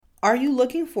Are you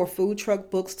looking for food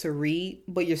truck books to read,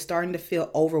 but you're starting to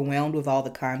feel overwhelmed with all the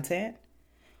content?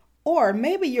 Or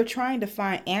maybe you're trying to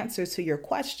find answers to your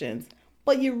questions,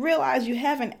 but you realize you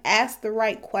haven't asked the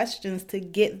right questions to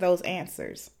get those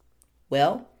answers.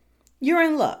 Well, you're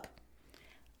in luck.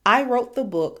 I wrote the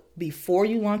book, Before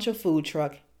You Launch a Food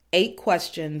Truck, 8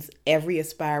 Questions Every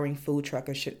Aspiring Food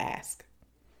Trucker Should Ask.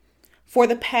 For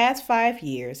the past 5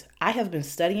 years, I have been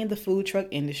studying the food truck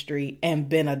industry and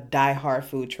been a diehard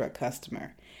food truck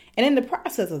customer. And in the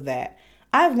process of that,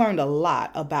 I've learned a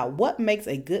lot about what makes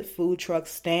a good food truck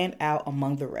stand out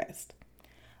among the rest.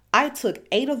 I took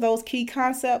 8 of those key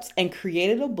concepts and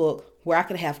created a book where I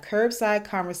could have curbside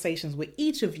conversations with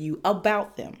each of you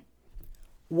about them.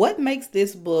 What makes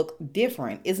this book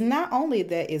different is not only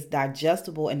that it's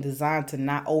digestible and designed to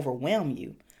not overwhelm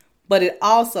you, but it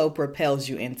also propels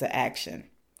you into action.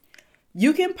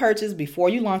 You can purchase Before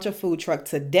You Launch a Food Truck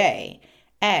today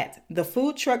at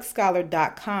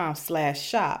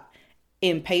thefoodtruckscholar.com/shop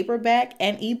in paperback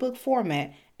and ebook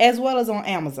format, as well as on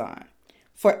Amazon.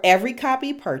 For every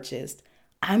copy purchased,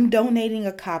 I'm donating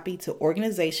a copy to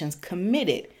organizations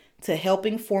committed to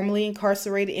helping formerly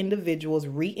incarcerated individuals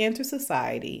re-enter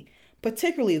society,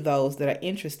 particularly those that are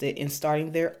interested in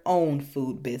starting their own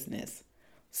food business.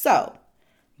 So,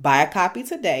 buy a copy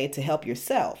today to help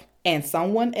yourself and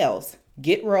someone else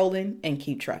get rolling and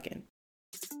keep trucking.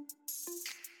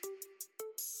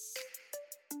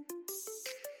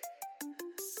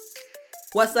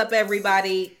 What's up,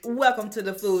 everybody? Welcome to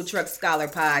the Food Truck Scholar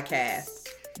Podcast,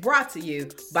 brought to you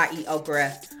by E.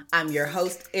 Okra. I'm your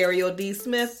host, Ariel D.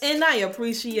 Smith, and I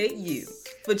appreciate you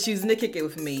for choosing to kick it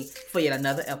with me for yet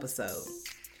another episode.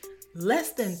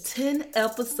 Less than 10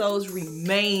 episodes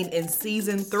remain in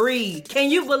season 3.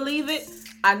 Can you believe it?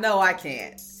 I know I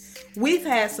can't. We've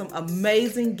had some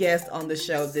amazing guests on the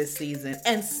show this season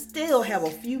and still have a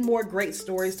few more great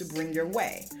stories to bring your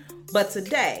way. But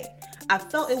today, I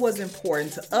felt it was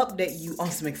important to update you on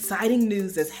some exciting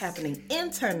news that's happening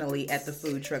internally at the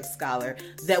Food Truck Scholar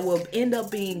that will end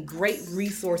up being great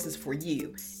resources for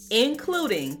you,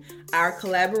 including our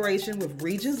collaboration with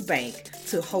Regions Bank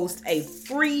to host a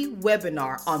free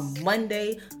webinar on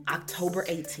Monday, October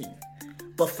 18th.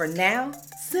 But for now,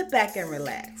 sit back and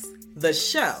relax. The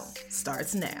show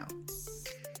starts now.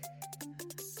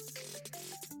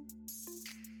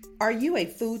 Are you a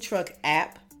food truck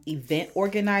app, event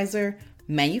organizer,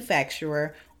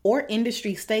 manufacturer, or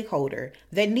industry stakeholder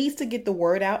that needs to get the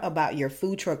word out about your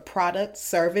food truck product,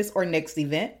 service, or next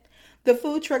event? The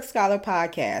Food Truck Scholar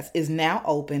Podcast is now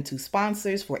open to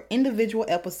sponsors for individual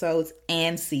episodes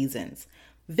and seasons.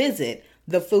 Visit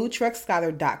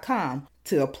thefoodtruckscholar.com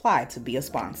to apply to be a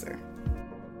sponsor.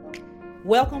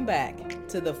 Welcome back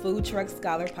to the Food Truck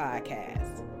Scholar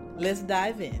Podcast. Let's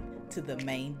dive in to the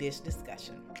main dish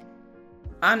discussion.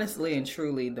 Honestly and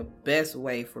truly, the best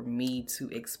way for me to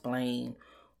explain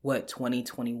what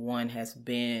 2021 has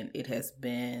been, it has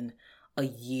been a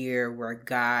year where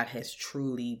God has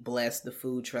truly blessed the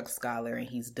Food Truck Scholar, and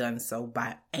he's done so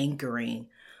by anchoring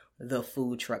the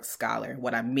Food Truck Scholar.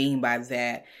 What I mean by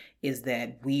that is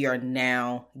that we are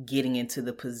now getting into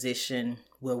the position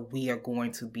where we are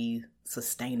going to be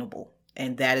sustainable.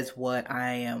 And that is what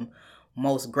I am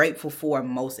most grateful for,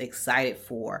 most excited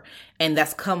for. And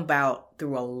that's come about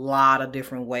through a lot of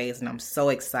different ways. And I'm so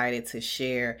excited to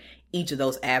share each of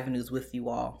those avenues with you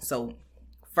all. So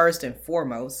first and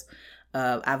foremost,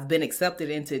 I've been accepted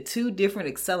into 2 different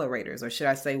accelerators, or should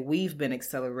I say we've been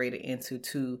accelerated into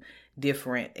 2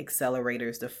 different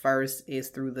accelerators. The first is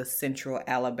through the Central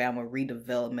Alabama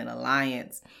Redevelopment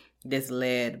Alliance. That's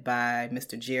led by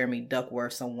Mr. Jeremy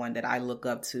Duckworth, someone that I look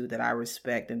up to, that I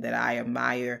respect, and that I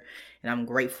admire, and I'm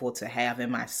grateful to have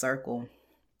in my circle.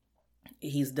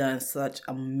 He's done such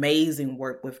amazing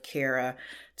work with CARA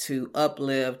to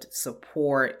uplift,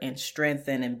 support, and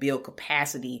strengthen and build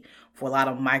capacity for a lot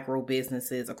of micro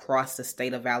businesses across the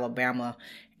state of Alabama.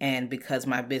 And because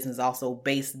my business is also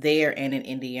based there and in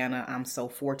Indiana, I'm so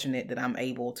fortunate that I'm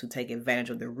able to take advantage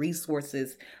of the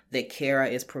resources that CARA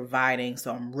is providing.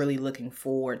 So I'm really looking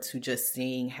forward to just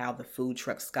seeing how the Food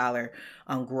Truck Scholar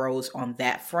grows on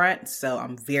that front. So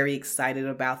I'm very excited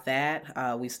about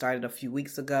that. We started a few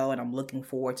weeks ago, and I'm looking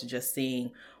forward to just seeing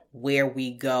where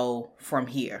we go from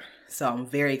here. So I'm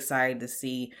very excited to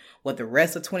see what the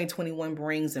rest of 2021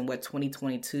 brings and what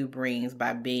 2022 brings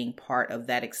by being part of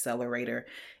that accelerator.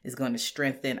 Is going to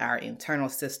strengthen our internal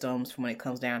systems when it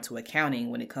comes down to accounting,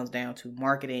 when it comes down to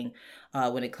marketing,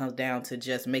 when it comes down to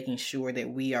just making sure that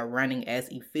we are running as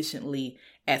efficiently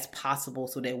as possible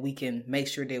so that we can make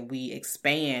sure that we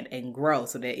expand and grow,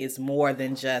 so that it's more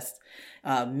than just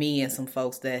me and some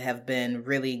folks that have been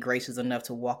really gracious enough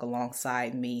to walk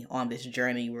alongside me on this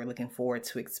journey. We're looking forward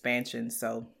to expansion.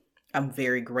 So I'm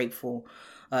very grateful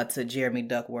to Jeremy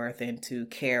Duckworth and to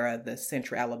Kara, the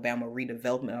Central Alabama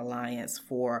Redevelopment Alliance,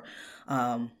 for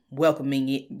welcoming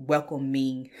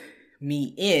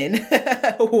me in.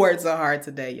 Words are hard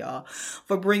today, y'all.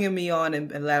 For bringing me on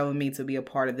and allowing me to be a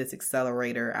part of this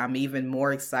accelerator. I'm even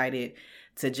more excited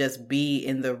to just be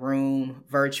in the room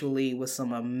virtually with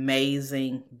some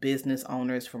amazing business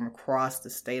owners from across the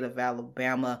state of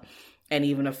Alabama, and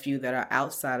even a few that are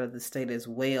outside of the state as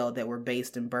well that were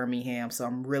based in Birmingham. So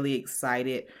I'm really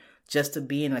excited just to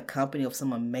be in a company of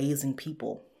some amazing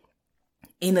people.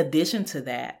 In addition to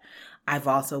that, I've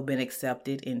also been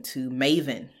accepted into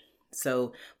Maven.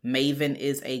 So Maven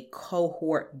is a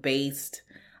cohort-based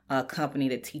company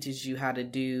that teaches you how to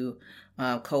do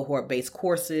cohort-based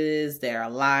courses that are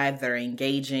live, that are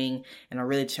engaging, and are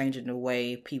really changing the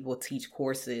way people teach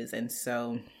courses. And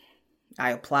so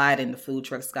I applied and the Food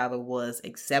Truck Scholar was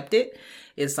accepted.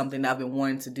 It's something that I've been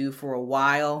wanting to do for a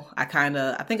while. I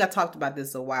think I talked about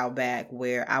this a while back,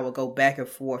 where I would go back and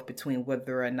forth between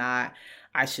whether or not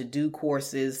I should do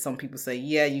courses. Some people say,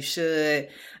 yeah, you should.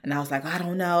 And I was like, I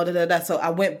don't know. So I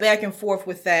went back and forth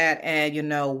with that. And,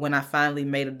 when I finally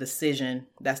made a decision,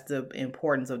 that's the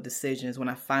importance of decisions. When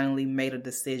I finally made a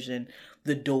decision,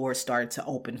 the door started to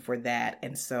open for that.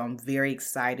 And so I'm very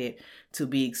excited to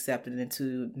be accepted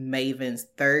into Maven's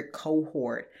third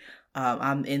cohort.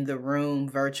 I'm in the room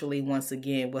virtually once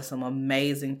again with some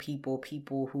amazing people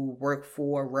who work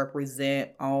for,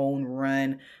 represent, own,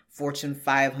 run Fortune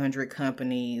 500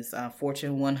 companies,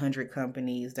 Fortune 100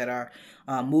 companies that are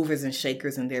movers and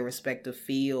shakers in their respective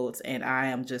fields. And I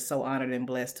am just so honored and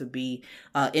blessed to be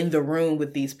in the room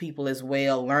with these people as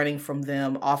well, learning from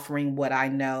them, offering what I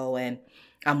know. And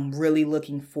I'm really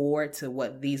looking forward to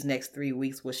what these next 3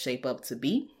 weeks will shape up to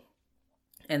be.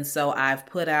 And so I've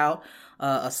put out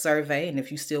a survey, and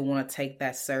if you still want to take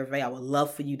that survey, I would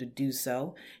love for you to do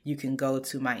so. You can go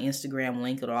to my Instagram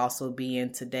link. It'll also be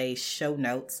in today's show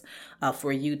notes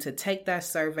for you to take that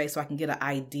survey so I can get an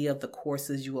idea of the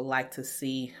courses you would like to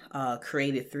see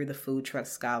created through the Food Truck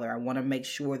Scholar. I want to make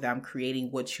sure that I'm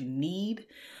creating what you need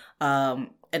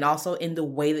and also in the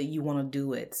way that you want to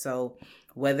do it. So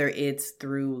whether it's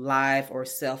through live or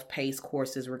self-paced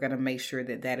courses, we're going to make sure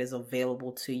that that is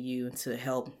available to you to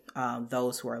help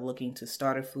those who are looking to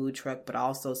start a food truck, but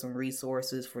also some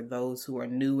resources for those who are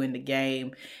new in the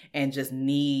game and just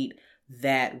need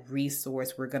that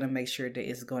resource. We're going to make sure that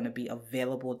it's going to be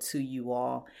available to you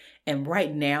all. And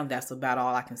right now, that's about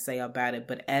all I can say about it.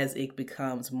 But as it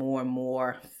becomes more and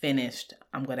more finished,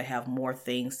 I'm going to have more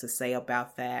things to say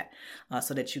about that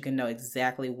so that you can know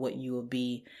exactly what you will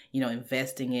be,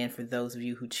 investing in for those of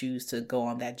you who choose to go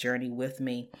on that journey with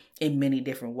me in many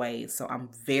different ways. So I'm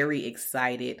very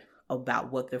excited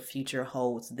about what the future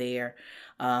holds there.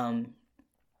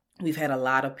 We've had a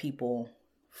lot of people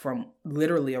from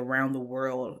literally around the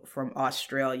world, from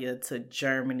Australia to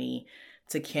Germany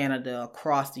to Canada,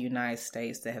 across the United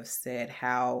States, that have said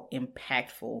how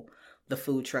impactful the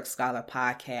Food Truck Scholar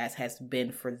podcast has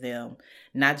been for them,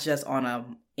 not just on a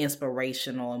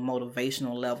inspirational and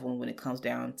motivational level when it comes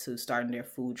down to starting their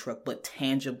food truck, but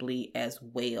tangibly as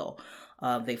well.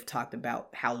 They've talked about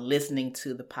how listening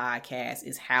to the podcast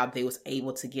is how they was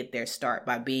able to get their start,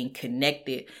 by being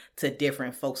connected to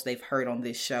different folks they've heard on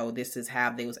this show. This is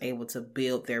how they was able to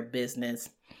build their business.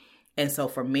 And so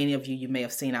for many of you, you may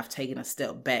have seen I've taken a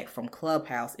step back from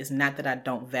Clubhouse. It's not that I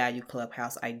don't value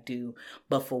Clubhouse, I do.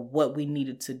 But for what we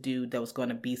needed to do that was going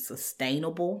to be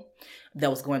sustainable, that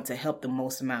was going to help the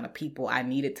most amount of people, I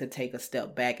needed to take a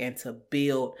step back and to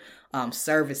build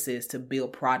services, to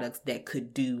build products that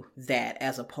could do that,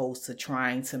 as opposed to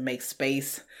trying to make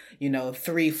space,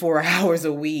 3-4 hours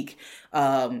a week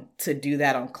to do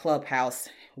that on Clubhouse,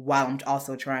 while I'm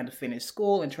also trying to finish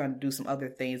school and trying to do some other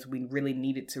things. We really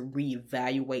needed to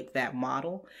reevaluate that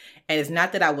model. And it's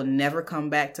not that I will never come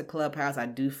back to Clubhouse. I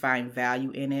do find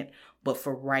value in it. But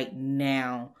for right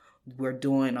now, we're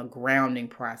doing a grounding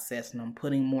process, and I'm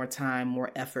putting more time,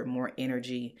 more effort, more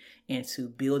energy into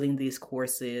building these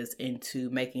courses, into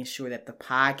making sure that the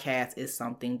podcast is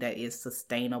something that is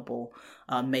sustainable,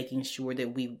 making sure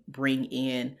that we bring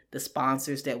in the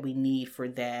sponsors that we need for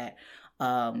that.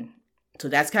 So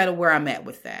that's kind of where I'm at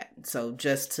with that. So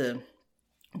just to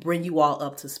bring you all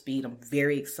up to speed, I'm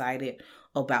very excited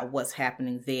about what's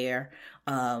happening there.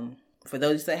 For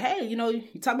those who say, hey,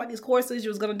 you talk about these courses,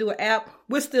 you was going to do an app.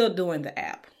 We're still doing the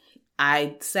app.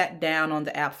 I sat down on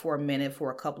the app for a minute for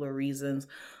a couple of reasons.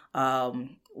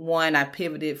 one, I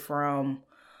pivoted from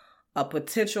a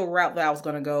potential route that I was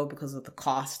going to go because of the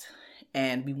cost.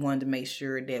 And we wanted to make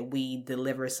sure that we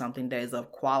deliver something that is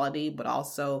of quality, but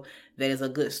also that is a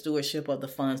good stewardship of the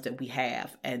funds that we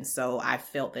have. And so I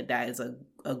felt that that is a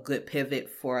good pivot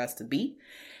for us to be.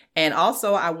 And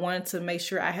also I wanted to make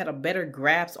sure I had a better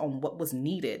grasp on what was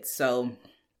needed. So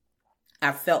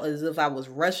I felt as if I was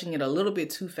rushing it a little bit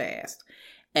too fast.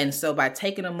 And so by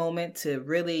taking a moment to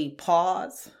really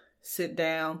pause, sit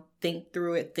down, think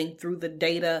through it, think through the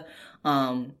data,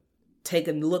 take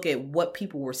a look at what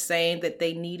people were saying that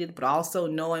they needed, but also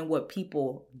knowing what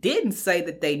people didn't say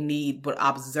that they need, but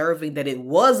observing that it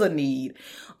was a need.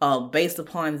 Based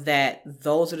upon that,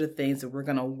 those are the things that we're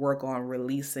going to work on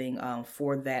releasing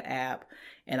for that app.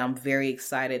 And I'm very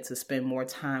excited to spend more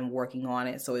time working on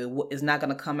it. So it's not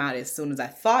going to come out as soon as I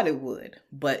thought it would,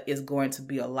 but it's going to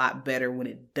be a lot better when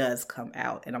it does come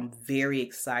out. And I'm very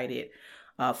excited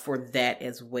for that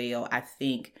as well. I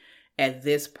think at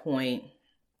this point,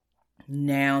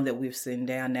 now that we've sitting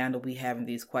down, now that we having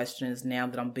these questions, now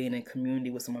that I'm being in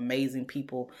community with some amazing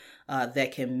people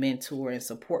that can mentor and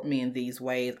support me in these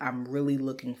ways, I'm really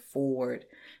looking forward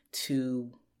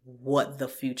to what the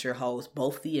future holds,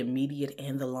 both the immediate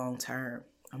and the long term.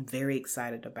 I'm very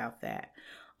excited about that.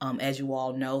 As you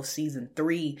all know, season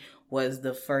 3 was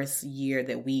the first year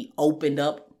that we opened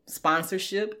up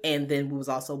sponsorship, and then we was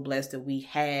also blessed that we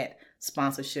had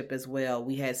sponsorship as well.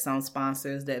 We had some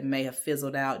sponsors that may have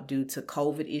fizzled out due to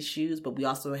COVID issues, but we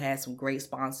also had some great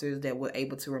sponsors that were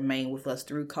able to remain with us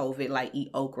through COVID, like Eat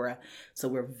Okra. So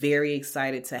we're very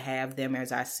excited to have them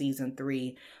as our season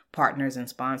 3 partners and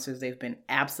sponsors. They've been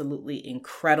absolutely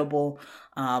incredible.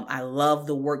 I love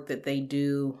the work that they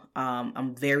do.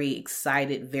 I'm very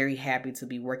excited, very happy to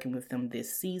be working with them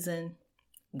this season.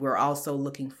 We're also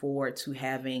looking forward to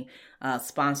having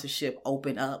sponsorship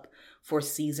open up for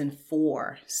season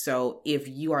 4. So if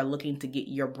you are looking to get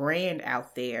your brand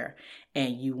out there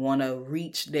and you want to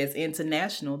reach that's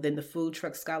international, then the Food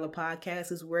Truck Scholar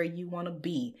podcast is where you want to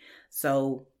be.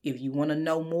 So if you want to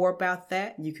know more about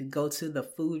that, you can go to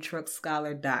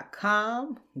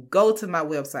thefoodtruckscholar.com. Go to my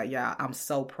website, y'all. I'm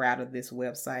so proud of this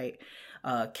website.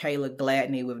 Kayla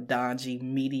Gladney with Donji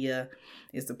Media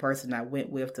is the person I went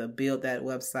with to build that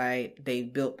website. They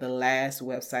built the last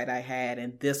website I had,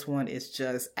 and this one is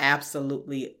just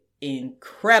absolutely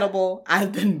incredible.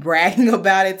 I've been bragging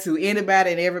about it to anybody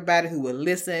and everybody who will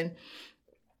listen.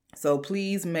 So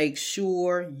please make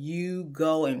sure you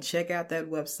go and check out that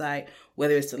website,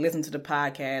 whether it's to listen to the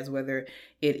podcast, whether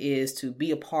it is to be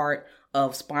a part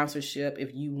of sponsorship.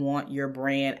 If you want your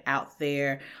brand out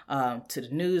there, to the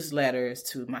newsletters,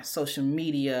 to my social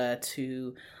media,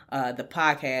 to the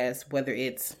podcast, whether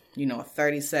it's, a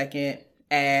 30-second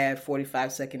ad,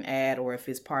 45-second ad, or if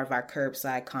it's part of our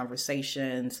curbside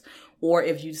conversations, or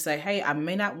if you say, hey, I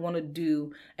may not want to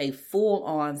do a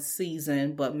full-on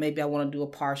season, but maybe I want to do a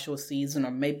partial season,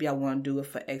 or maybe I want to do it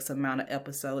for X amount of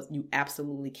episodes, you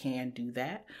absolutely can do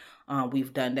that.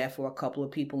 We've done that for a couple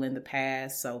of people in the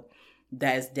past, so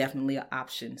that is definitely an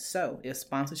option. So if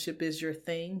sponsorship is your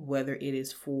thing, whether it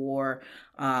is for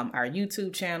our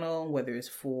YouTube channel, whether it's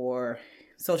for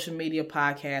social media,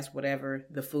 podcasts, whatever,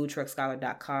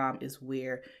 thefoodtruckscholar.com is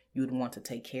where you would want to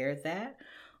take care of that.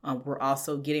 We're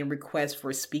also getting requests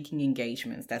for speaking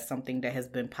engagements. That's something that has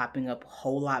been popping up a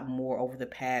whole lot more over the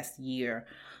past year.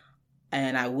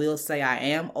 And I will say I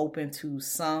am open to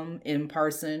some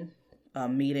in-person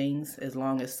meetings as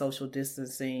long as social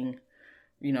distancing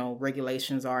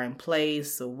regulations are in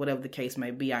place. So whatever the case may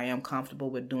be, I am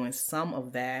comfortable with doing some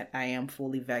of that. I am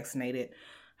fully vaccinated.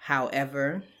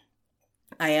 However,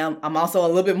 I'm also a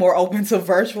little bit more open to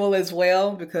virtual as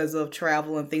well because of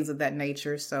travel and things of that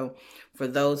nature. So for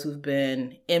those who've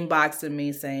been inboxing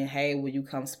me saying, hey, will you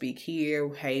come speak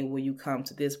here? Hey, will you come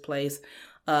to this place?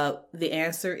 The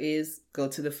answer is go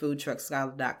to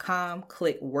thefoodtruckscholar.com,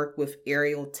 click work with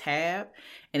Ariel tab.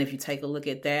 And if you take a look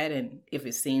at that, and if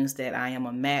it seems that I am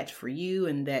a match for you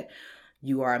and that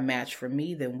you are a match for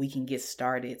me, then we can get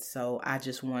started. So I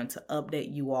just wanted to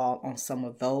update you all on some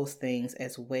of those things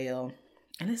as well.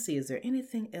 And let's see, is there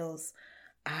anything else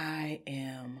I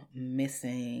am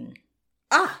missing?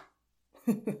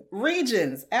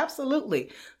 Regions,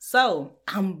 absolutely. So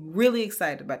I'm really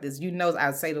excited about this.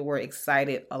 I say the word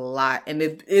excited a lot, and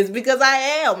it is because I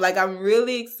am. I'm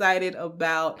really excited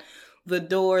about the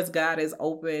doors God has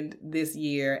opened this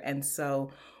year. And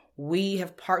so we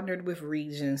have partnered with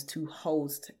Regions to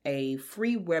host a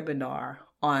free webinar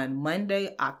on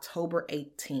Monday, October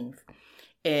 18th.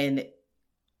 And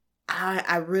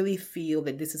I really feel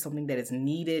that this is something that is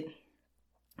needed.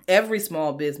 Every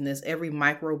small business, every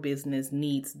micro business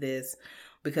needs this,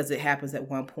 because it happens at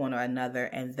one point or another,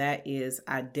 and that is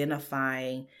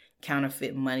identifying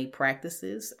counterfeit money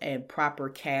practices and proper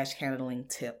cash handling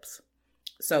tips.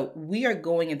 So we are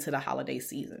going into the holiday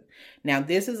season. Now,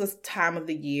 this is a time of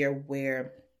the year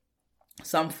where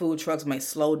some food trucks may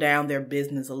slow down their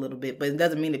business a little bit, but it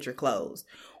doesn't mean that you're closed.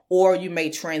 Or you may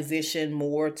transition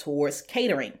more towards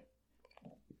catering.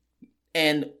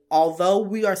 And although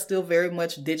we are still very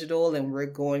much digital and we're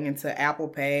going into Apple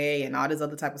Pay and all this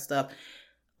other type of stuff,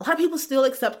 a lot of people still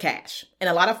accept cash. And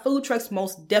a lot of food trucks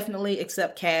most definitely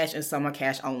accept cash, and some are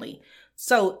cash only.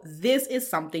 So this is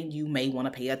something you may want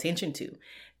to pay attention to.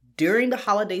 During the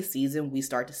holiday season, we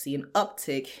start to see an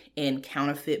uptick in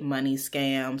counterfeit money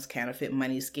scams, counterfeit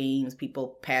money schemes,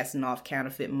 people passing off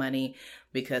counterfeit money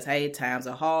because, hey, times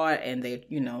are hard and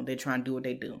they're trying to do what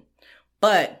they do.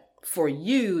 But for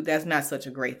you, that's not such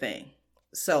a great thing.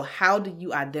 So how do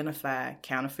you identify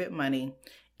counterfeit money?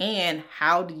 And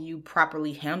how do you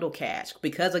properly handle cash?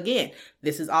 Because again,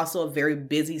 this is also a very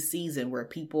busy season where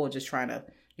people are just trying to,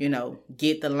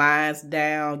 get the lines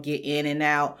down, get in and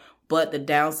out. But the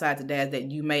downside to that is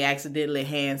that you may accidentally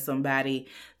hand somebody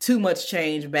too much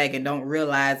change back and don't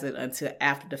realize it until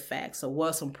after the fact. So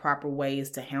what are some proper ways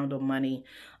to handle money,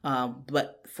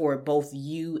 but for both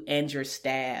you and your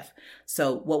staff?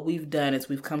 So what we've done is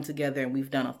we've come together and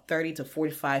we've done a 30 to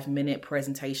 45 minute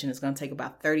presentation. It's going to take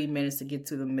about 30 minutes to get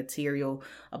to the material,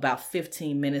 about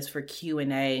 15 minutes for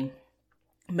Q&A,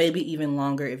 maybe even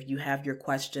longer if you have your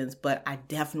questions. But I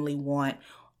definitely want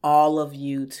all of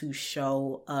you to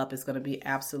show up. It's going to be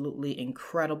absolutely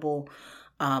incredible.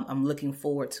 I'm looking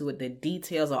forward to it. The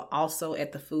details are also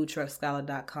at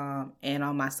thefoodtruckscholar.com and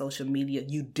on my social media.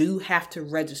 You do have to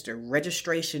register.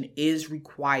 Registration is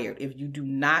required. If you do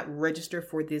not register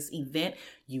for this event,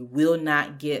 you will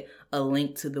not get a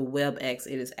link to the WebEx.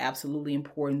 It is absolutely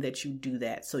important that you do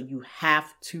that. So you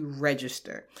have to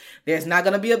register. There's not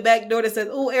going to be a back door that says,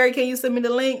 oh, Eric, can you send me the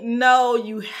link? No,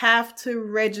 you have to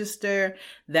register.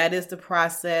 That is the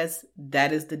process.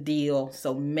 That is the deal.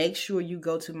 So make sure you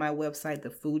go to my website,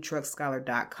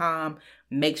 thefoodtruckscholar.com.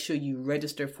 Make sure you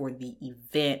register for the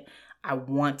event. I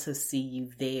want to see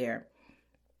you there.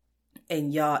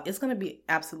 And y'all, it's going to be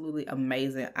absolutely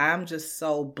amazing. I'm just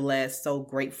so blessed, so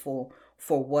grateful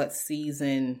for what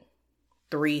season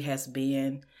 3 has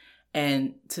been.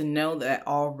 And to know that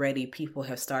already people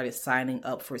have started signing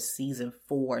up for season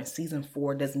 4. And season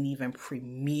 4 doesn't even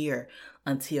premiere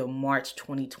until March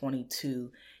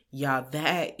 2022. Y'all,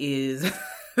 that is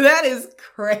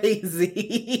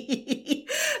crazy.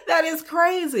 That is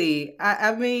crazy.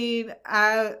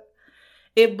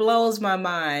 It blows my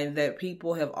mind that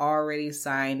people have already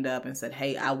signed up and said,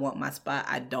 hey, I want my spot.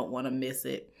 I don't want to miss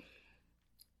it.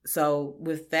 So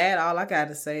with that, all I got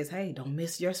to say is, hey, don't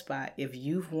miss your spot. If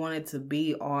you've wanted to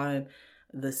be on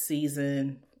the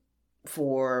season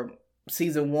for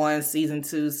season 1, season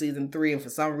 2, season 3, and for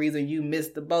some reason you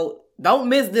missed the boat, don't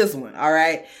miss this one, all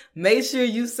right? Make sure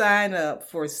you sign up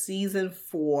for season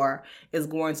 4. It's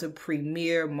going to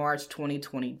premiere March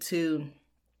 2022.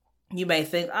 You may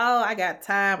think, oh, I got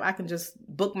time. I can just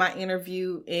book my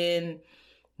interview in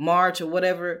March or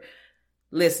whatever.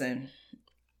 Listen,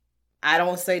 I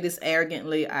don't say this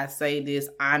arrogantly. I say this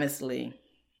honestly.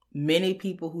 Many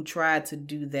people who tried to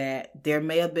do that, there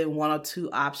may have been 1 or 2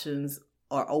 options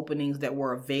or openings that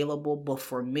were available. But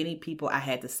for many people, I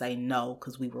had to say no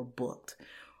because we were booked.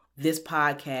 This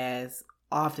podcast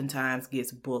oftentimes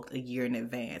gets booked a year in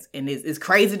advance. And it's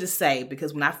crazy to say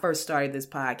because when I first started this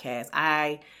podcast,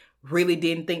 I really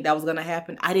didn't think that was going to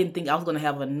happen. I didn't think I was going to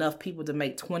have enough people to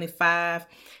make 25.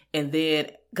 And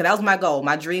then, because that was my goal.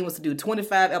 My dream was to do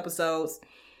 25 episodes.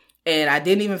 And I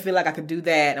didn't even feel like I could do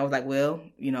that. And I was like, well,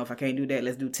 if I can't do that,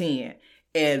 let's do 10.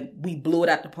 And we blew it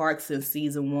out the park since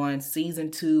season 1. Season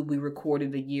 2, we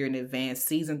recorded a year in advance.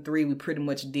 Season 3, we pretty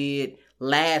much did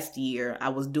last year. I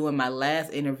was doing my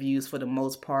last interviews for the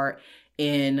most part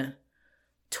in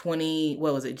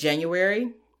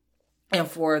January. And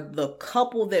for the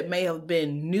couple that may have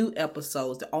been new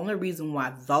episodes, the only reason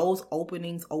why those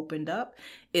openings opened up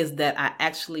is that I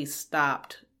actually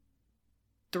stopped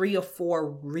 3 or 4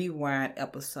 rewind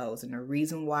episodes. And the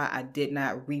reason why I did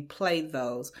not replay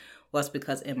those was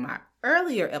because in my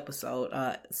earlier episode,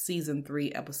 season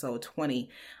 3, episode 20,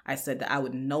 I said that I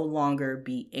would no longer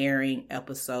be airing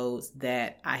episodes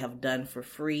that I have done for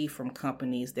free from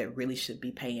companies that really should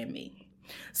be paying me.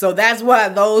 So that's why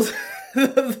those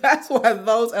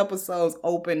episodes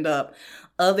opened up.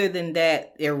 Other than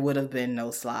that, there would have been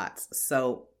no slots.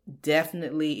 So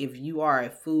definitely, if you are a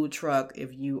food truck,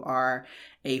 if you are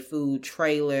a food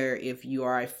trailer, if you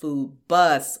are a food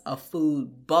bus, a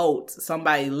food boat,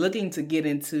 somebody looking to get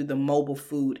into the mobile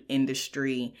food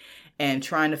industry and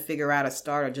trying to figure out a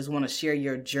start, or just want to share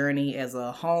your journey as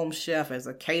a home chef, as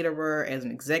a caterer, as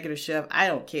an executive chef, I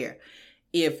don't care.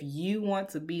 If you want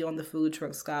to be on the Food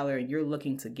Truck Scholar and you're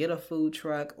looking to get a food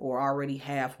truck or already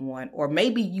have one, or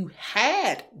maybe you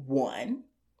had one,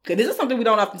 because this is something we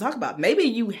don't often talk about. Maybe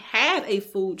you had a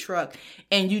food truck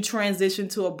and you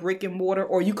transitioned to a brick and mortar,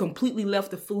 or you completely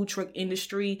left the food truck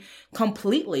industry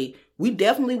completely. We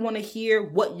definitely want to hear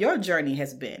what your journey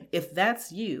has been. If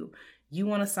that's you, you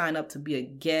want to sign up to be a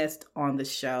guest on the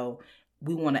show,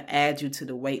 we want to add you to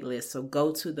the wait list. So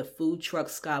go to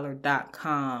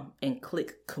thefoodtruckscholar.com and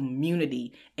click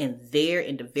community. And there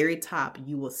in the very top,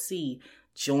 you will see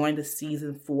join the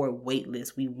season 4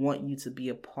 waitlist. We want you to be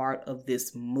a part of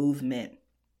this movement.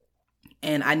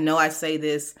 And I know I say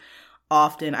this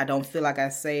often. I don't feel like I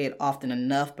say it often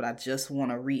enough, but I just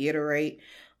want to reiterate.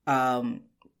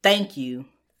 Thank you.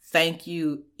 Thank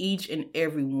you, each and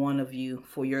every one of you,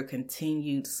 for your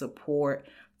continued support.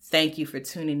 Thank you for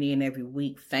tuning in every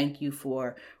week. Thank you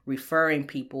for referring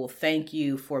people. Thank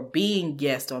you for being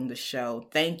guests on the show.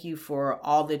 Thank you for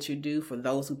all that you do. For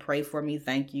those who pray for me,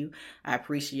 thank you. I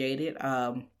appreciate it.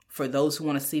 For those who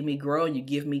want to see me grow and you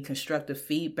give me constructive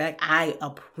feedback, I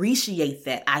appreciate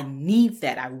that. I need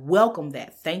that. I welcome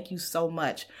that. Thank you so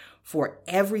much for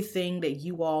everything that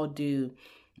you all do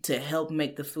to help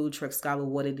make the Food Truck Scholar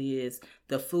what it is.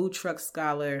 The Food Truck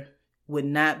Scholar would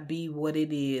not be what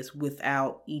it is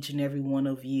without each and every one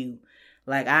of you.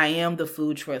 Like, I am the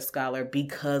Food Truck Scholar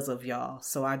because of y'all.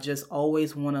 So I just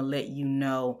always want to let you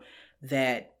know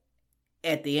that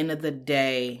at the end of the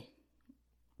day,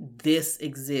 this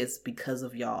exists because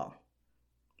of y'all.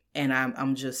 And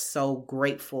I'm just so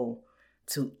grateful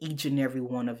to each and every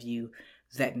one of you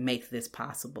that make this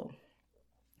possible.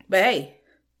 But hey,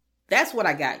 that's what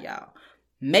I got, y'all.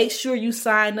 Make sure you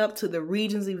sign up to the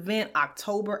Regions event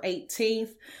October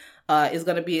 18th. It's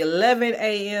going to be 11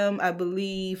 a.m., I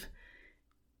believe,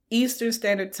 Eastern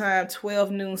Standard Time,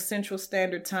 12 noon Central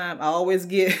Standard Time. I always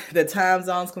get the time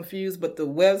zones confused, but the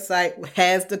website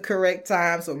has the correct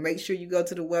time. So make sure you go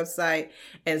to the website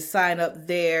and sign up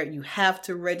there. You have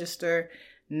to register.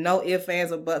 No ifs,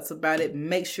 ands, or buts about it.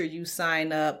 Make sure you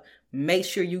sign up. Make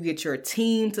sure you get your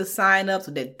team to sign up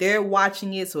so that they're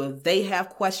watching it. So if they have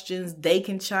questions, they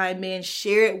can chime in.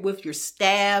 Share it with your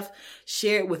staff.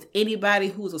 Share it with anybody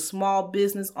who's a small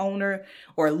business owner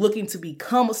or looking to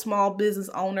become a small business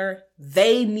owner.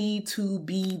 They need to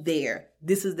be there.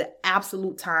 This is the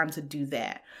absolute time to do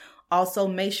that. Also,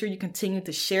 make sure you continue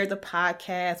to share the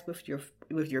podcast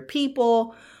with your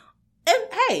people. And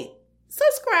hey,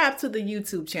 subscribe to the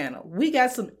YouTube channel. We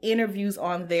got some interviews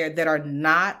on there that are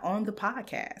not on the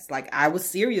podcast. Like, I was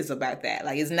serious about that.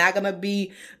 Like, it's not going to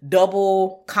be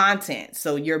double content.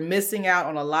 So you're missing out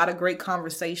on a lot of great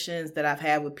conversations that I've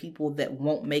had with people that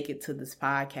won't make it to this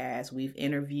podcast. We've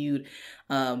interviewed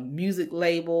music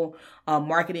label,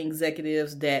 marketing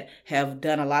executives that have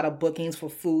done a lot of bookings for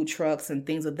food trucks and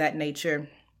things of that nature.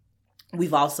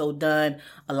 We've also done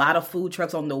a lot of food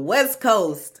trucks on the West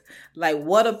Coast, like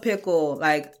What a Pickle,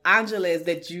 like Angela's,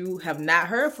 that you have not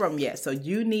heard from yet. So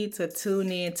you need to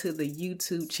tune in to the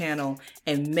YouTube channel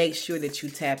and make sure that you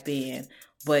tap in.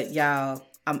 But y'all,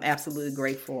 I'm absolutely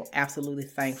grateful, absolutely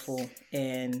thankful.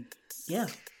 And yeah,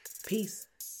 peace.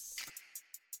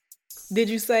 Did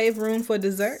you save room for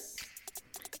dessert?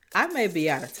 I may be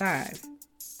out of time,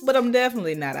 but I'm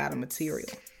definitely not out of material.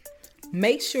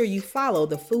 Make sure you follow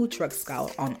the Food Truck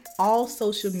Scholar on all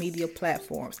social media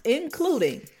platforms,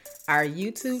 including our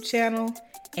YouTube channel,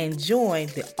 and join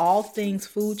the All Things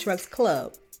Food Trucks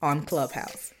Club on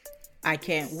Clubhouse. I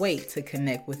can't wait to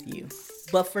connect with you.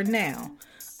 But for now,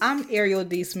 I'm Ariel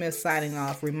D. Smith signing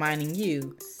off, reminding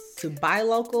you to buy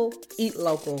local, eat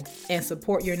local, and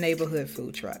support your neighborhood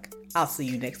food truck. I'll see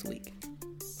you next week.